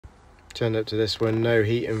Turned up to this one, no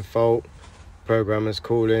heating fault, programmer's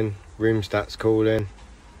calling, room stats calling,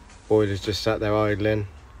 boiler's just sat there idling.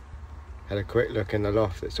 Had a quick look in the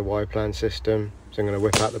loft, it's a Y-plan system, so I'm going to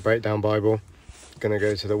whip out the breakdown bible. Going to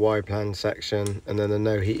go to the Y-plan section and then the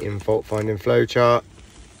no heating fault finding flowchart.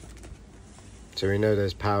 So we know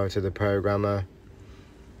there's power to the programmer.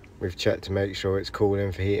 We've checked to make sure it's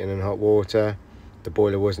cooling for heating and hot water. The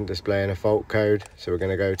boiler wasn't displaying a fault code, so we're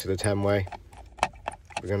going to go to the 10-way.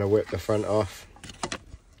 We're going to whip the front off.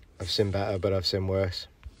 I've seen better, but I've seen worse.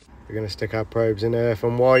 We're going to stick our probes in earth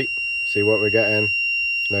and white, see what we're getting.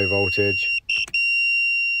 No voltage.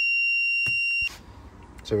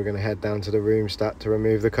 So we're going to head down to the room stat to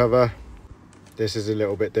remove the cover. This is a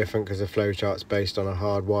little bit different because the flowchart's based on a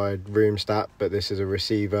hardwired room stat, but this is a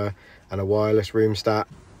receiver and a wireless room stat.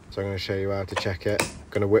 So I'm going to show you how to check it. I'm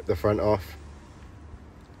going to whip the front off.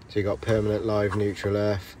 So you've got permanent, live, neutral,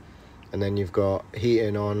 earth, and then you've got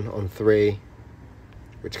heating on 3,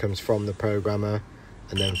 which comes from the programmer,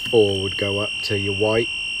 and then 4 would go up to your white,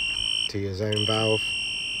 to your zone valve,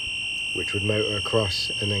 which would motor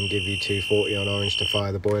across and then give you 240 on orange to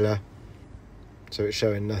fire the boiler. So it's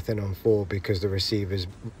showing nothing on 4 because the receiver's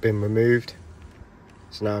been removed.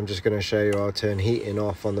 So now I'm just going to show you I'll turn heating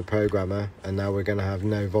off on the programmer, and now we're going to have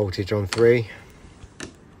no voltage on 3.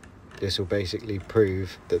 This will basically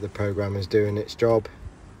prove that the programmer's doing its job.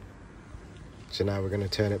 So now we're going to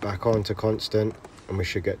turn it back on to constant and we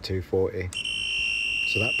should get 240.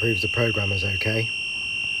 So that proves the programmer's okay.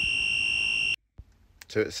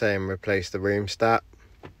 So it's saying replace the room stat.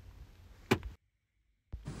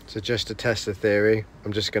 So just to test the theory,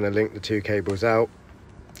 I'm just going to link the 2 cables out.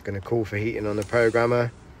 I'm going to call for heating on the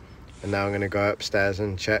programmer, and now I'm going to go upstairs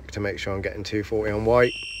and check to make sure I'm getting 240 on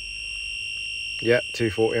white. Yep,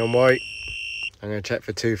 240 on white. I'm going to check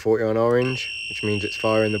for 240 on orange, which means it's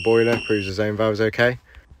firing the boiler, proves the zone valve's okay.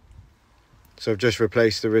 So I've just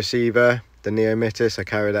replaced the receiver, the neomitis, I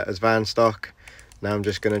carry that as van stock. Now I'm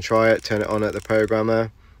just going to try it, turn it on at the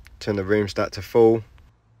programmer, turn the room stat to full.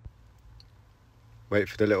 Wait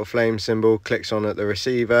for the little flame symbol, clicks on at the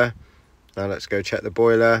receiver. Now let's go check the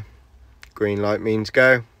boiler. Green light means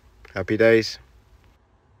go. Happy days.